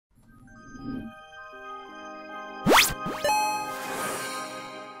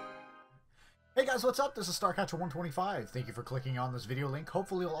guys, what's up? This is StarCatcher125. Thank you for clicking on this video link.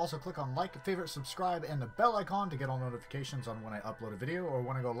 Hopefully you'll also click on like, favorite, subscribe, and the bell icon to get all notifications on when I upload a video or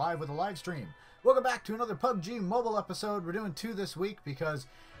when I go live with a live stream. Welcome back to another PUBG mobile episode. We're doing 2 this week because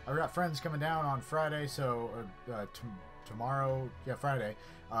I've got friends coming down on Friday, so tomorrow, yeah, Friday,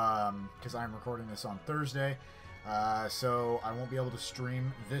 because I'm recording this on Thursday. So I won't be able to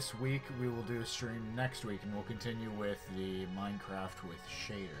stream this week. We will do a stream next week, and we'll continue with the Minecraft with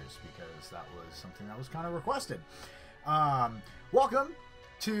shaders because that was something that was kind of requested. Welcome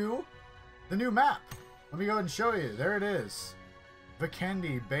to the new map. Let me go ahead and show you. There it is.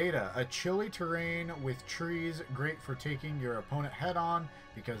 Vikendi Beta, a chilly terrain with trees, great for taking your opponent head on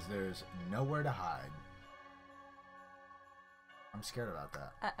because there's nowhere to hide. I'm scared about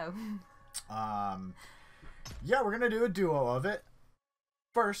that. Uh-oh. Yeah, we're gonna do a duo of it.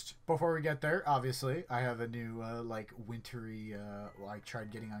 First, before we get there, obviously, I have a new, like, wintry, well, I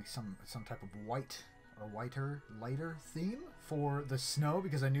tried getting, like, some type of white, or lighter theme for the snow,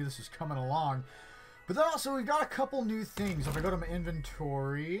 because I knew this was coming along. But then also, we've got a couple new things. If I go to my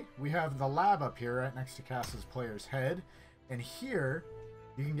inventory, we have the lab up here, right next to Cass's player's head. And here,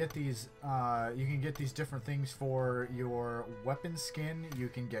 you can get these, different things for your weapon skin. You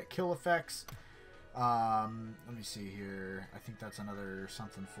can get kill effects. Let me see here. I think that's another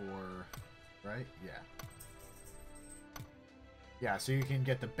something for, right? Yeah. Yeah, so you can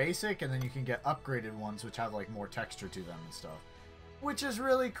get the basic, and then you can get upgraded ones, which have, like, more texture to them and stuff. Which is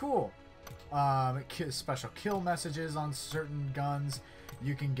really cool. Special kill messages on certain guns.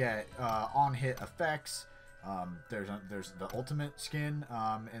 You can get, on-hit effects. There's the ultimate skin,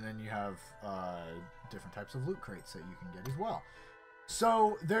 and then you have, different types of loot crates that you can get as well.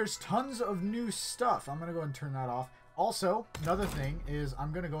 So, there's tons of new stuff. I'm going to go ahead and turn that off. Also, another thing is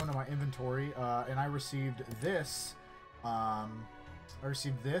I'm going to go into my inventory, and I received this. When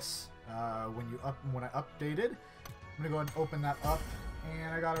I updated. I'm going to go ahead and open that up,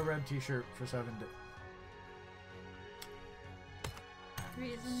 and I got a red t-shirt for 7 days.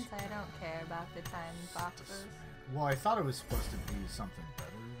 Reasons I don't care about the time boxes. Well, I thought it was supposed to be something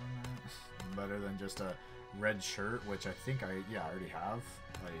better than that. Better than just a red shirt, which I think I already have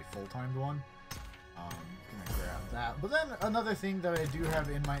a full-timed one. Gonna grab that. But then another thing that I do have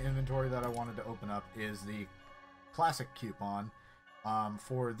in my inventory that I wanted to open up is the classic coupon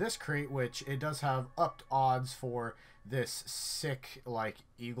for this crate, which it does have upped odds for this sick, like,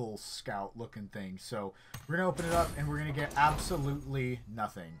 Eagle Scout looking thing. So we're gonna open it up and we're gonna get absolutely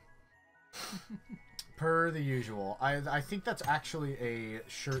nothing. Per the usual. I think that's actually a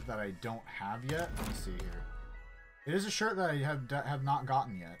shirt that I don't have yet. Let me see here. It is a shirt that I have not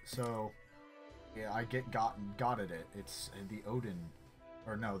gotten yet. So yeah, I got it. It's the Odin,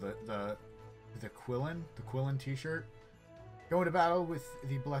 or no, the Quillen t-shirt. Go to battle with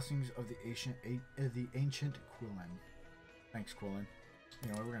the blessings of the ancient Quillen. Thanks, Quillen.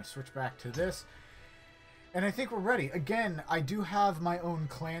 Anyway, we're gonna switch back to this. And I think we're ready. Again, I do have my own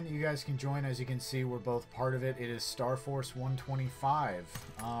clan that you guys can join. As you can see, we're both part of it. It is Star Force 125.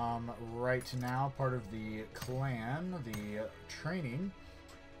 Right now, part of the clan, the training,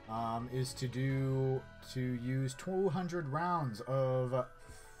 is to use 200 rounds of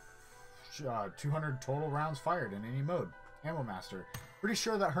 200 total rounds fired in any mode. Ammo Master. Pretty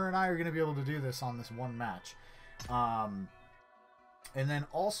sure that her and I are going to be able to do this on this one match. And then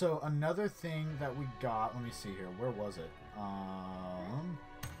also another thing that we got, let me see here, where was it?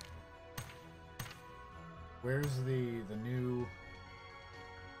 Where's the new,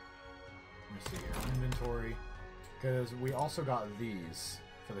 let me see here, inventory, because we also got these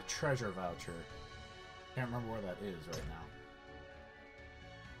for the treasure voucher. Can't remember where that is right now.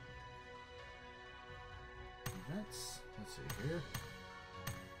 Let's see here.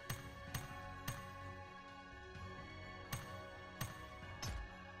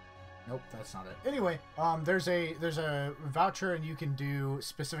 Nope, that's not it. Anyway, there's a voucher, and you can do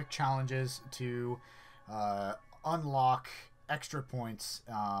specific challenges to unlock extra points.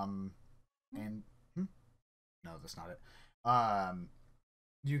 No, that's not it.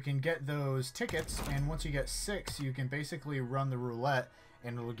 You can get those tickets, and once you get 6, you can basically run the roulette,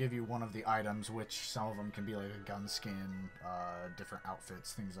 and it'll give you one of the items, which some of them can be like a gun skin, different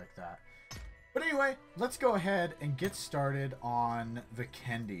outfits, things like that. But anyway, let's go ahead and get started on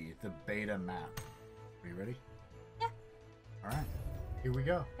Vikendi, the beta map. Are you ready? Yeah. Alright, here we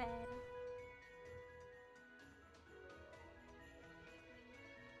go. Okay.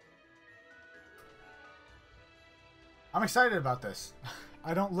 I'm excited about this.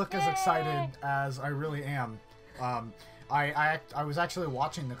 I don't look as excited as I really am. I was actually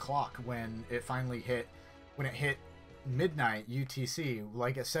watching the clock when it finally hit, when it hit midnight UTC.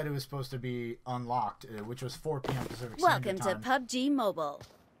 Like I said, it was supposed to be unlocked, which was 4 p.m. Pacific Welcome Standard to Time. PUBG Mobile.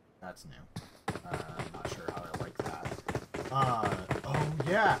 That's new. I'm not sure how I like that. Oh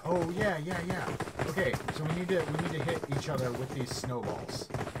yeah. Okay, so we need to hit each other with these snowballs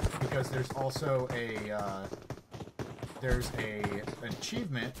because there's also an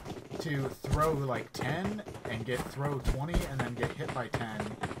achievement to throw like 10 and throw 20 and then get hit by 10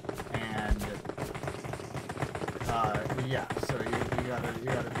 and yeah. So you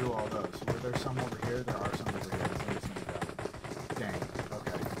gotta do all those. Were there some over here? There are some over here. So just need to go. Dang.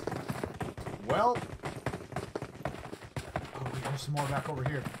 Okay. Well. Oh, wait, there's some more back over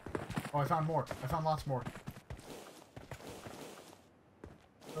here. Oh, I found more. I found lots more.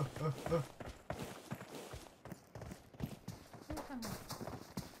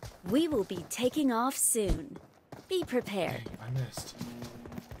 We will be taking off soon. Be prepared. Dang, I missed.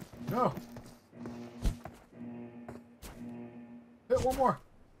 No. Hit one more.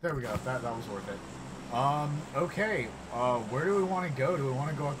 There we go. That was worth it. Okay. Where do we want to go? Do we want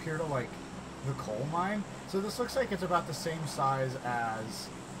to go up here to like the coal mine? So this looks like it's about the same size as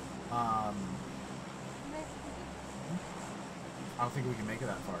I don't think we can make it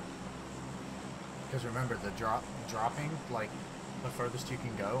that far. Because remember, the dropping, like, the furthest you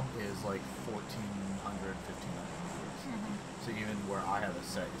can go is like 1,400, 1,500 meters. So even where I have it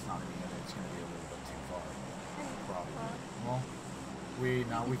set, it's not even gonna, it's gonna be a little bit too far. Probably. Well, we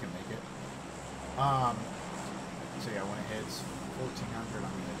can make it. So yeah, when it hits 1,400, I'm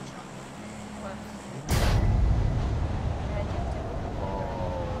gonna jump.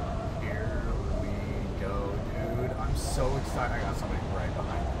 Oh, here we go, dude. I'm so excited. I got somebody right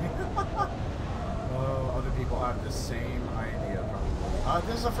behind me. Oh, other people have the same idea, probably.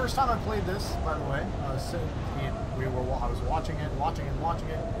 This is the first time I played this, by the way. I was watching it,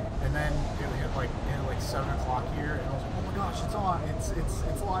 and then it hit like 7 o'clock here, and I was like, oh my gosh, it's on! It's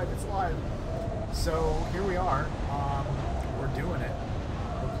live! So here we are. We're doing it.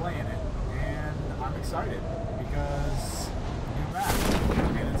 We're playing it, and I'm excited because new map,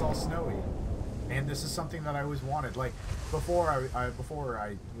 and it's all snowy. And this is something that I always wanted. Like before I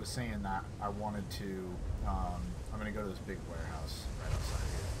was saying that I wanted to. I'm gonna go to this big warehouse right outside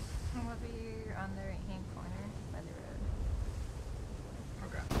here. We'll be on the right-hand corner by the road.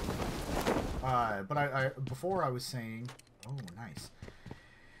 Okay. But before I was saying, oh nice,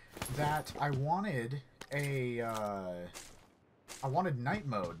 that I wanted I wanted night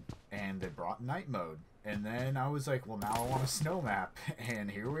mode, and they brought night mode. And then I was like, well, now I want a snow map, and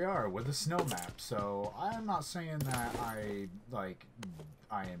here we are with a snow map. So I'm not saying that I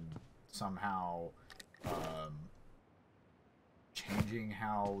am somehow changing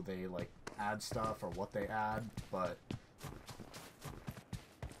how they like add stuff or what they add, but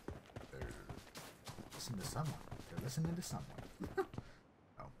they're listening to someone. They're listening to someone.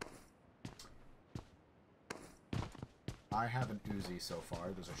 I have an Uzi so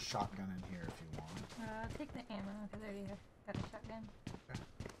far. There's a shotgun in here if you want. Take the ammo because I already got a shotgun. Okay.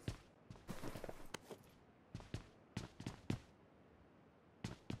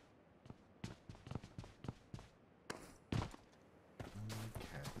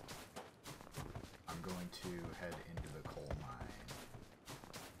 Okay. I'm going to head into the coal mine.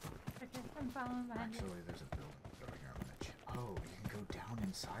 Okay, I'm following behind you. Actually, there's a building over here. Oh, you can go down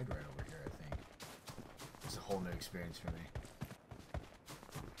inside right over here, I think. It's a whole new experience for me.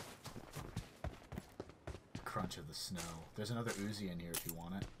 Crunch of the snow. There's another Uzi in here if you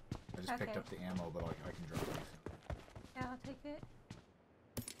want it. I just picked up the ammo, but I can drop it. Yeah, I'll take it.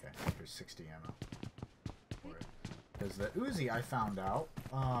 Okay, there's 60 ammo for it. Because the Uzi, I found out.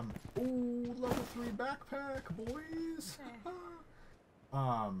 Ooh, level 3 backpack, boys. Okay.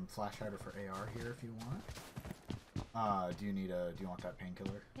 Flash hider for AR here if you want. Do you want that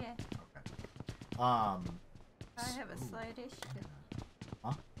painkiller? Yeah. Okay. I have a slight issue.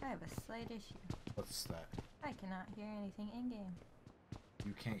 Huh? I have a slight issue. What's that? I cannot hear anything in-game.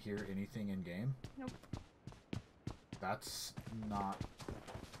 You can't hear anything in game? Nope. That's not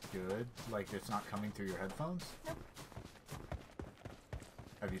good. Like, it's not coming through your headphones? Nope.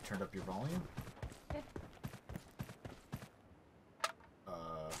 Have you turned up your volume? Yeah.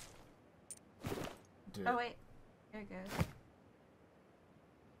 Oh wait. Here it goes.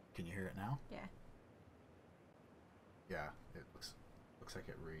 Can you hear it now? Yeah. Yeah, it looks like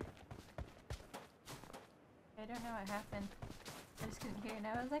it I don't know what happened. I just couldn't hear it, and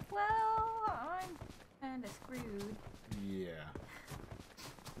I was like, well, I'm kinda screwed. Yeah.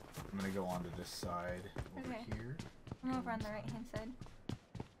 I'm gonna go onto this side over here. I'm over on the right-hand side.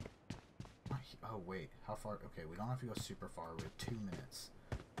 Oh wait, how far? Okay, we don't have to go super far. We have 2 minutes.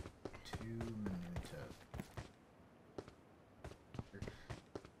 2 minutes.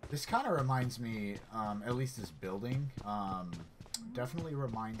 This kind of reminds me, at least this building, definitely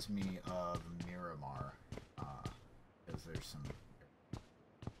reminds me of Miramar, because there's some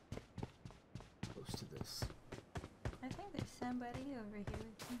close to this. I think there's somebody over here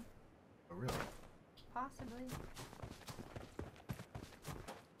with me. Oh, really? Possibly.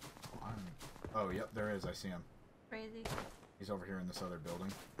 Oh, yep, there is. I see him. Crazy. He's over here in this other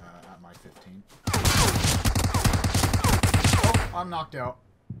building, at my 15. Oh, I'm knocked out.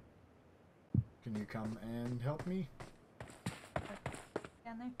 Can you come and help me?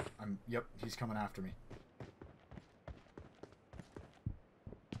 Down there? Yep, he's coming after me.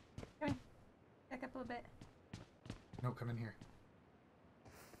 Come here. Back up a little bit. No, come in here.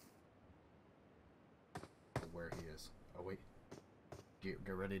 Where he is. Oh, wait. Get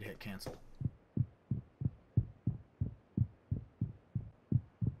ready to hit cancel.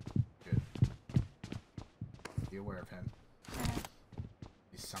 Good. Be aware of him. I know.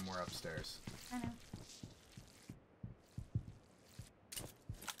 He's somewhere upstairs. I know.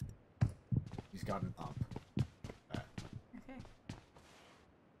 He's got an up. Okay.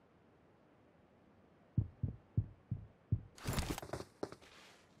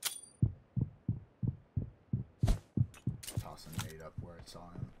 Toss a nade up where I saw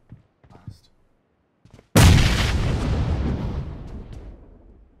him last.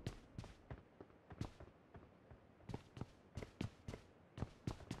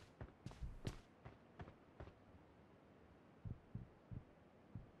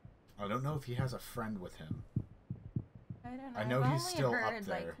 I don't know if he has a friend with him. I don't know. I know I've he's only still heard, up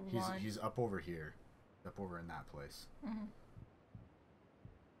there. Like, He's up over here. Up over in that place. Mm-hmm.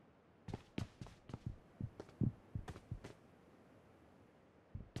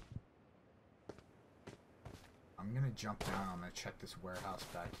 I'm gonna jump down. I'm gonna check this warehouse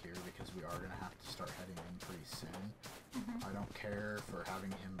back here because we are gonna have to start heading in pretty soon. Mm-hmm. I don't care for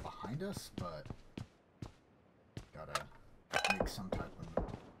having him behind us, but gotta make some type of move.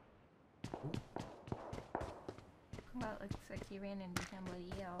 Well, it looks like he ran into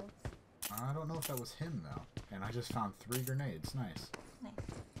somebody else. I don't know if that was him though. And I just found 3 grenades. Nice. Nice.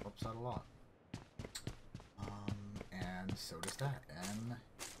 Helps out a lot. And so does that.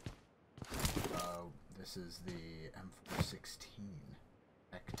 This is the M416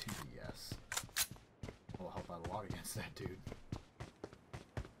 Ec2DS. Will help out a lot against that dude.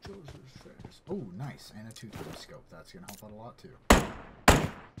 Oh, nice. And a 2-3 scope. That's gonna help out a lot too.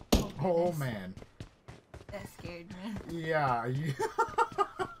 Oh man. That scared me. Yeah. You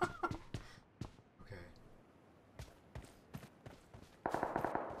okay.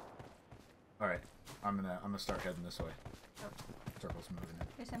 All right. I'm gonna start heading this way. Oh. Circle's moving in.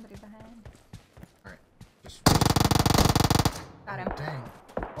 There's somebody behind. All right. Just. Got him. Oh, dang.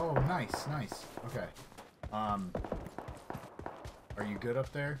 Oh, nice, nice. Okay. Are you good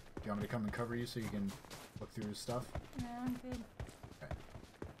up there? Do you want me to come and cover you so you can look through his stuff? No, I'm good.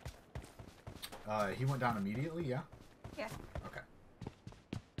 He went down immediately, yeah? Yeah. Okay.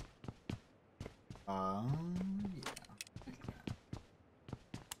 Yeah.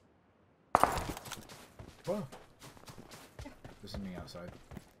 Whoa. This is me outside.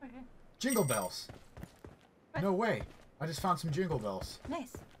 Okay. Jingle bells! What? No way! I just found some jingle bells.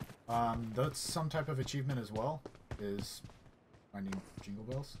 Nice. That's some type of achievement as well, is finding jingle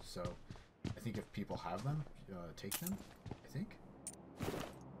bells. So, I think if people have them, take them, I think.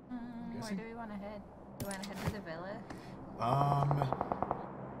 Where do we want to head? Do we want to head to the villa?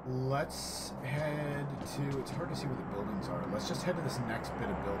 Let's head to... It's hard to see where the buildings are. Let's just head to this next bit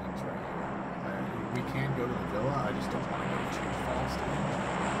of buildings right here. We can go to the villa, I just don't want to go too fast.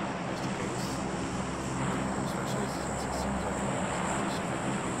 Just in case. Especially since it seems like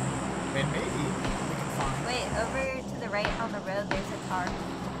and maybe we can find... Wait, over to the right on the road, there's a car.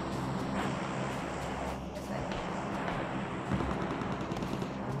 This way.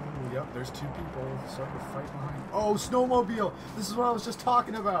 Ooh, yep, there's 2 people starting to fight behind. Oh, snowmobile! This is what I was just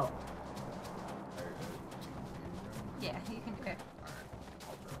talking about! Yeah, you can do it.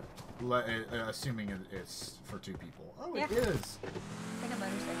 Assuming it's for 2 people. Oh, Yeah. it is! Like a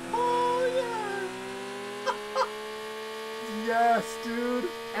motorcycle. Oh, yeah! Yes, dude!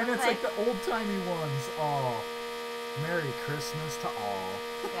 And it's like the old-timey ones. Oh, Merry Christmas to all.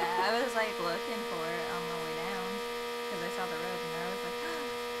 Yeah, I was like looking for it on my way down. Because I saw the road and I was like,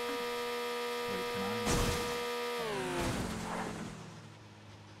 Wait, can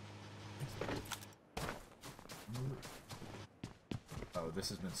I... Oh, this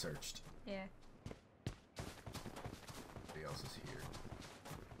has been searched. yeah. Nobody else is here.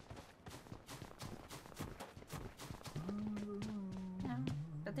 No.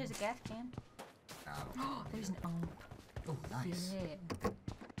 But there's a gas can. I don't Oh, there's an ump. Oh, nice. Yeah.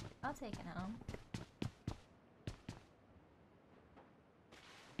 I'll take it home.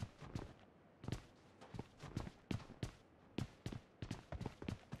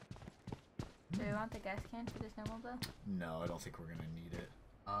 Do we want the gas can for the snowmobile? No, I don't think we're gonna need it.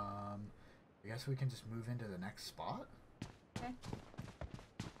 I guess we can just move into the next spot? Okay.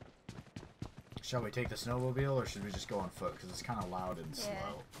 Shall we take the snowmobile, or should we just go on foot? Because it's kind of loud and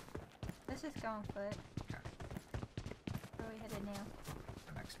slow. Let's just go on foot. Okay. Where are we headed now?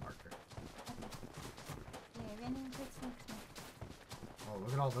 The next marker. Okay. Yeah, running towards the next one. Oh,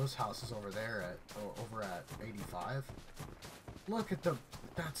 look at all those houses over there over at 85. Look at the...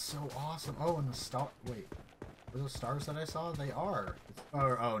 That's so awesome. Oh, and the star... Wait. Are those stars that I saw? They are.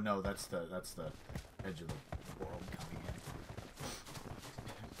 Oh no, that's the edge of the world coming in.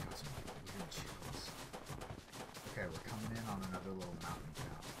 Got some weird chills. Okay, we're coming in on another little mountain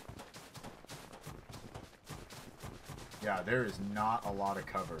town. Yeah, there is not a lot of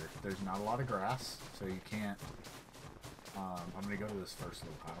cover. There's not a lot of grass, so you can't... I'm gonna go to this first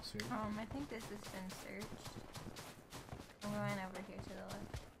little house here. I think this has been searched. I'm going over here to the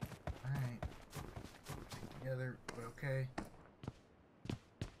left. Alright. Together, okay.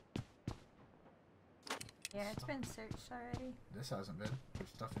 Yeah, it's been searched already. This hasn't been. There's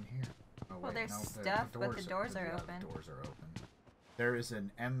stuff in here. Oh, Well, wait, there's no, stuff, but the doors are open. The doors are open. There is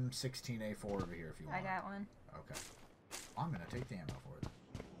an M16A4 over here if you want. I got one. Okay. I'm gonna take the ammo for it.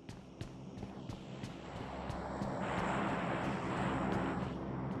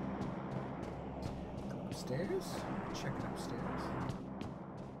 Upstairs? Checking upstairs.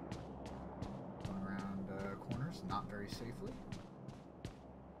 Going around corners, not very safely.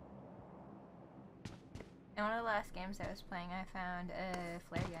 In one of the last games I was playing, I found a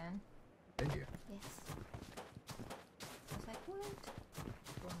flare gun. Did you? Yes. I was like, what?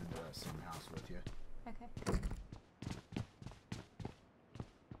 Going into that same house with you. Okay.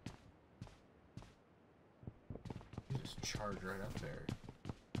 You just charge right up there.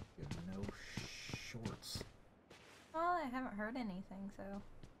 You have no shorts. Well, I haven't heard anything, so...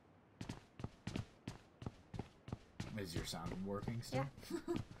 Is your sound working still? Yeah.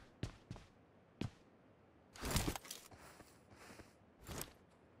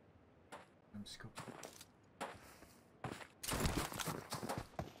 I'm scooping.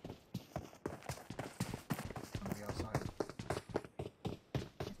 Somebody outside.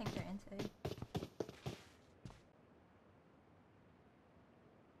 I think they're inside.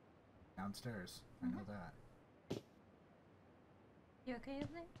 Downstairs. I know that. You okay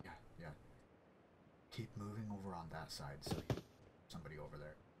over there? Yeah, yeah. Keep moving over on that side so you somebody over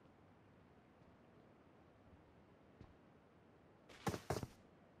there.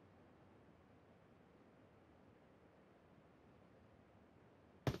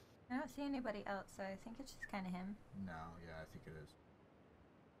 I don't see anybody else, so I think it's just kind of him. No, yeah, I think it is.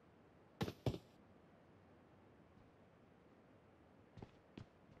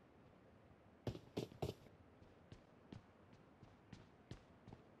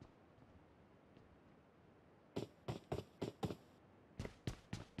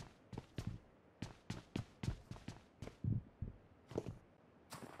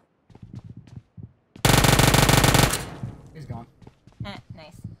 He's gone. Nice.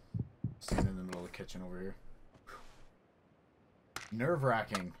 Standing in the middle of the kitchen over here.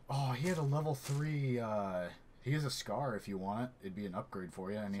 Nerve-wracking. Oh, he had a level 3, he has a SCAR if you want it. It'd be an upgrade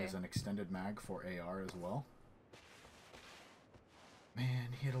for you, and he has an extended mag for AR as well. Man,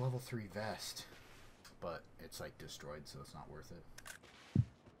 he had a level 3 vest. But it's, like, destroyed, so it's not worth it.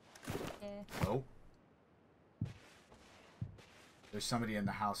 Yeah. Oh. There's somebody in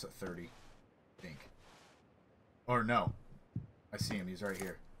the house at 30, I think. Or no. I see him, he's right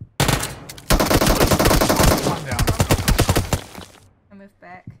here. One down. I moved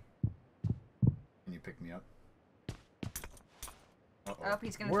back. Can you pick me up? Uh-oh. Oh,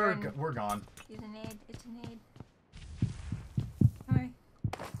 he's gonna throw in... We're gone. He's a nade. It's a nade. Come here.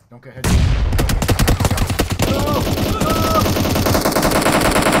 Don't get hit.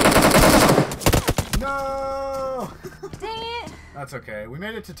 No! Dang it! That's okay. We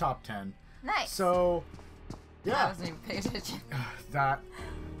made it to top 10. Nice. So, yeah. I wasn't even paying attention.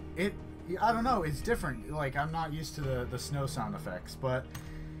 I don't know. It's different. Like, I'm not used to the snow sound effects, but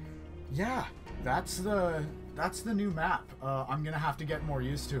yeah, that's the new map. I'm gonna have to get more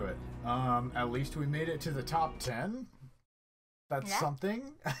used to it. At least we made it to the top 10. That's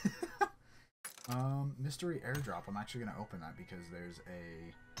something. Mystery airdrop. I'm actually gonna open that because there's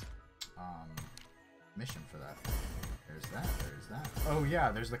a mission for that. There's that. Oh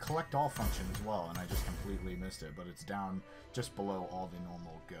yeah, there's the collect all function as well, and I just completely missed it, but it's down just below all the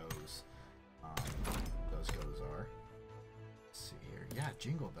normal goes. Those goes are. Let's see here. Yeah,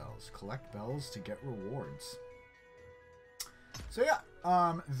 jingle bells. Collect bells to get rewards. So yeah,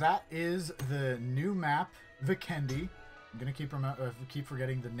 that is the new map, Vikendi. I'm gonna keep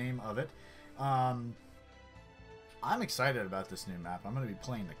forgetting the name of it. I'm excited about this new map. I'm gonna be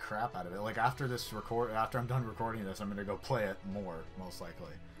playing the crap out of it. Like after I'm done recording this, I'm gonna go play it more, most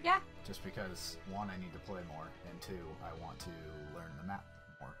likely. Yeah. Just because one, I need to play more, and two, I want to learn the map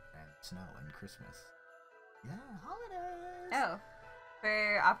more, and snow and Christmas. Yeah, holidays. Oh,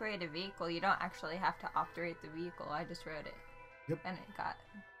 for operate a vehicle, you don't actually have to operate the vehicle. I just wrote it. Yep. And it got.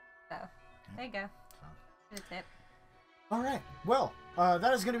 So there you go. So. Good tip. All right. Well,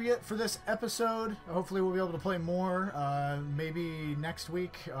 that is going to be it for this episode. Hopefully, we'll be able to play more. Maybe next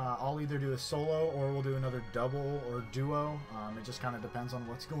week, I'll either do a solo or we'll do another double or duo. It just kind of depends on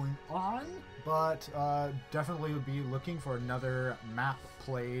what's going on. But definitely would be looking for another map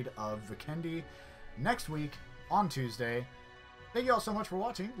played of Vikendi next week on Tuesday. Thank you all so much for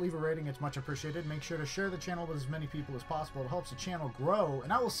watching. Leave a rating. It's much appreciated. Make sure to share the channel with as many people as possible. It helps the channel grow.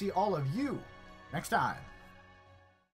 And I will see all of you next time.